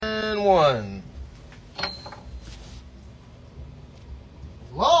1.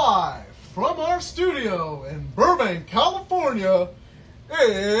 Live from our studio in Burbank, California,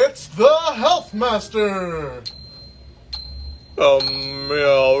 it's the Health Master. Oh,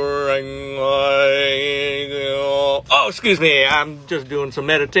 excuse me. I'm just doing some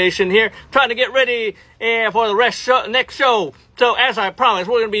meditation here, trying to get ready for the next show. So, as I promised,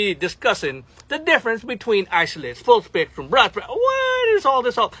 we're going to be discussing the difference between isolates, full spectrum, broad spectrum. What is all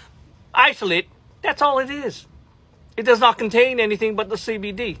this? Isolate, that's all it is. It does not contain anything but the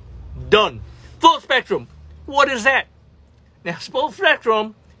CBD. Done. Full spectrum, what is that? Now, full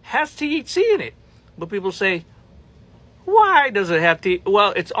spectrum has THC in it. But people say, why does it have THC?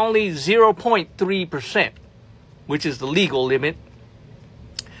 Well, it's only 0.3%, which is the legal limit.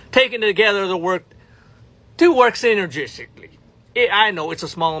 Taken together, to work synergistically. I know it's a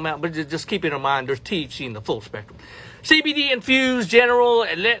small amount, but just keep in mind there's THC in the full spectrum. CBD infused, general,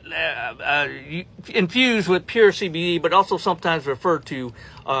 infused with pure CBD, but also sometimes referred to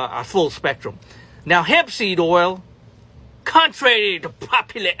a full spectrum. Now, hemp seed oil, contrary to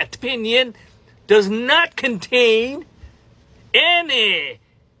popular opinion, does not contain any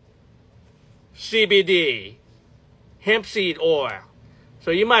CBD. Hemp seed oil. So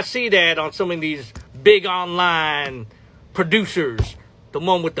you might see that on some of these big online producers. The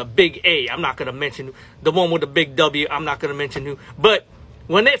one with the big A, I'm not going to mention. The one with the big W, I'm not going to mention who. But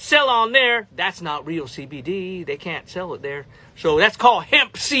when they sell on there, that's not real CBD. They can't sell it there. So that's called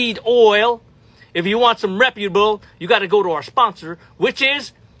hemp seed oil. If you want some reputable, you got to go to our sponsor, which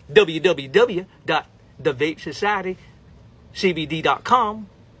is www.thevapesocietycbd.com.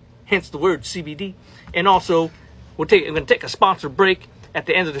 Hence the word CBD. And also, we're going to take a sponsor break at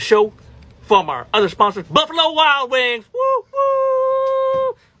the end of the show from our other sponsors, Buffalo Wild Wings. Woo,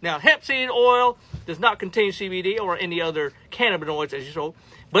 woo! Now, hemp seed oil does not contain CBD or any other cannabinoids, as you know,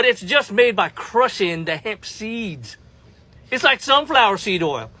 but it's just made by crushing the hemp seeds. It's like sunflower seed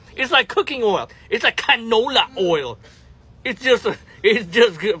oil. It's like cooking oil. It's like canola oil. It's just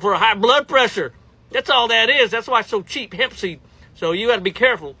good for high blood pressure. That's all that is. That's why it's so cheap, hemp seed. So you got to be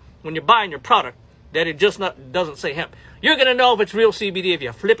careful when you're buying your product that it doesn't say hemp. You're going to know if it's real CBD if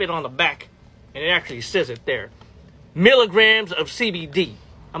you flip it on the back and it actually says it there. Milligrams of CBD.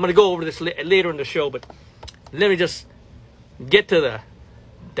 I'm going to go over this later in the show, but let me just get to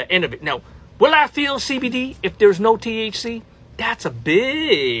the end of it. Now, will I feel CBD if there's no THC? That's a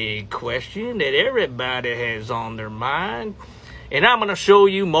big question that everybody has on their mind. And I'm going to show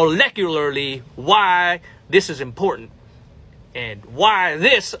you molecularly why this is important and why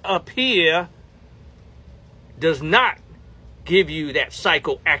this up here does not give you that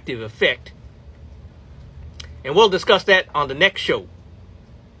psychoactive effect. And we'll discuss that on the next show.